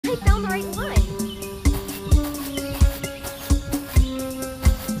found the right one.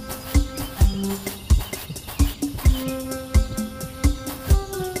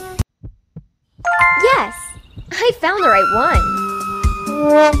 Yes, I found the right one.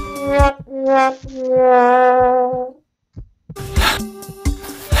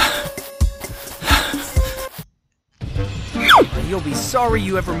 You'll be sorry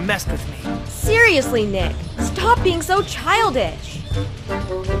you ever messed with me. Seriously, Nick, stop being so childish.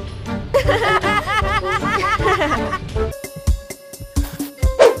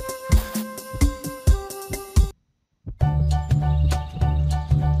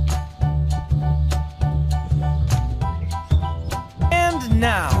 And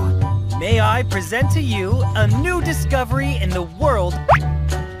now, may I present to you a new discovery in the world.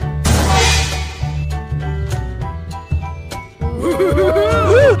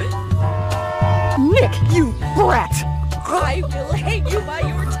 Nick, you brat! I will hang you by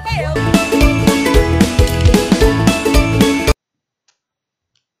your tail.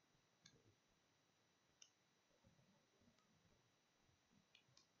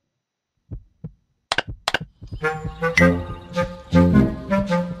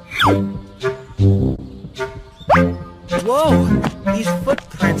 Whoa, these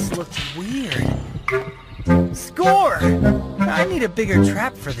footprints look weird. Score! I need a bigger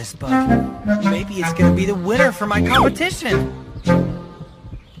trap for this bug. Maybe it's gonna be the winner for my competition.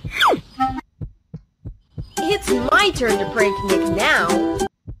 It's my turn to prank Nick now.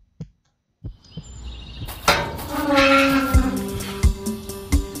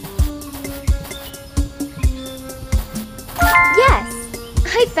 Yes,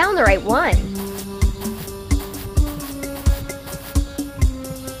 I found the right one.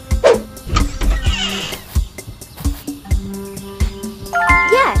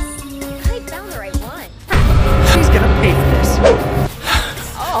 Yes, I found the right one. She's gonna pay for this.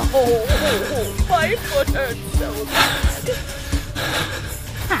 Oh, my foot hurts so bad.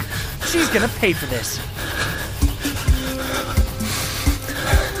 She's gonna pay for this.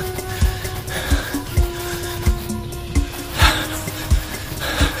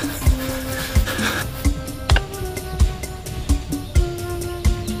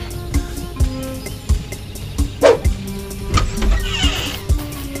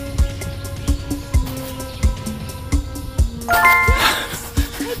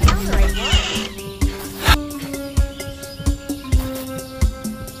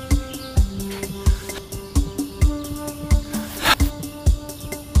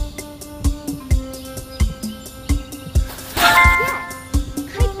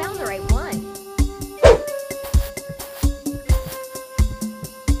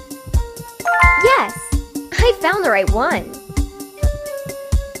 Yes, I found the right one.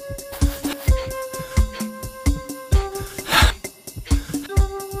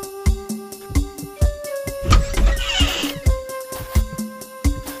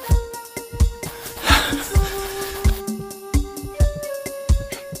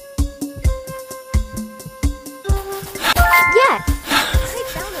 Yes, I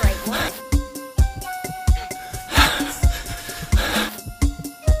found the right one.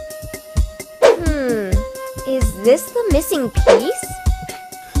 Is this the missing piece?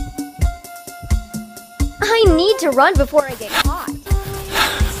 I need to run before I get caught.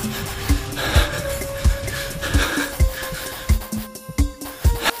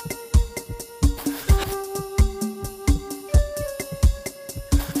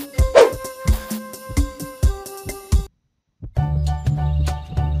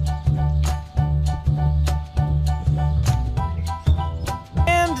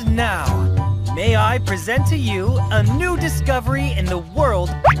 And now, may I present to you a new discovery in the world.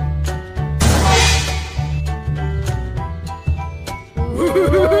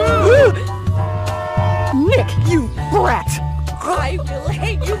 Nick, you brat! I will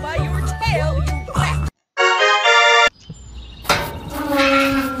hang you by your tail, you rat!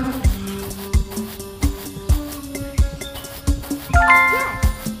 Yes,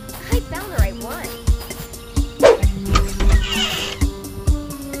 I found the right one.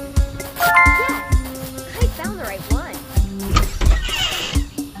 Yes, I found the right one.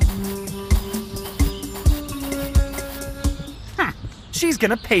 She's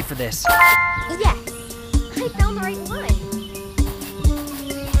gonna pay for this. Yes, I found the right one.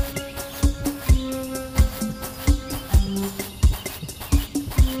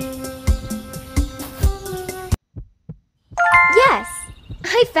 Yes,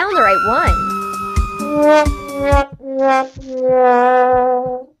 I found the right one.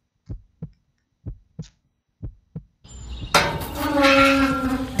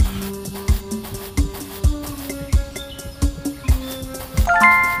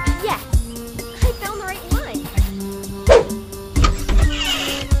 Yes,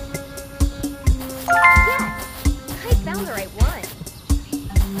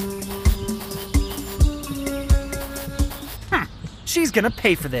 She's gonna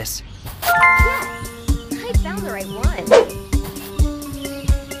pay for this. Yes, I found the right one.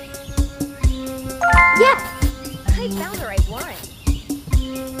 Yes, I found the right one.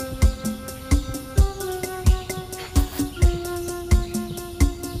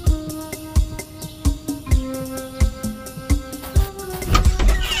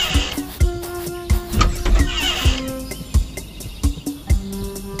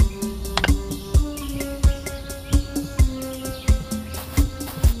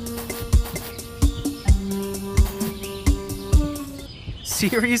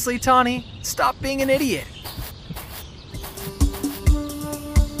 Seriously, Tani? Stop being an idiot.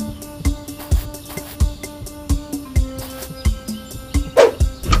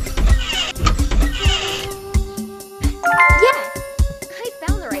 Yes, I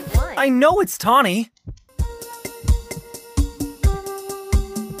found the right one. I know it's Tani.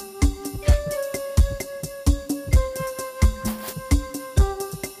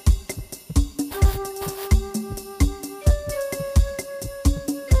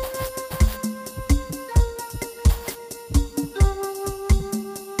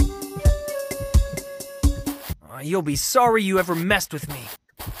 You'll be sorry you ever messed with me.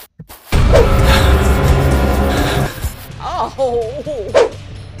 Oh!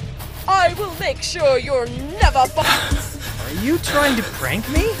 I will make sure you're never Are you trying to prank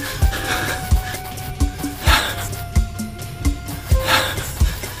me?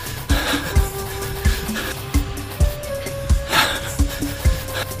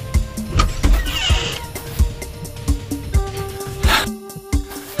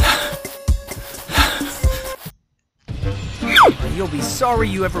 You'll be sorry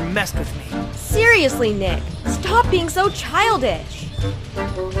you ever messed with me. Seriously, Nick, stop being so childish.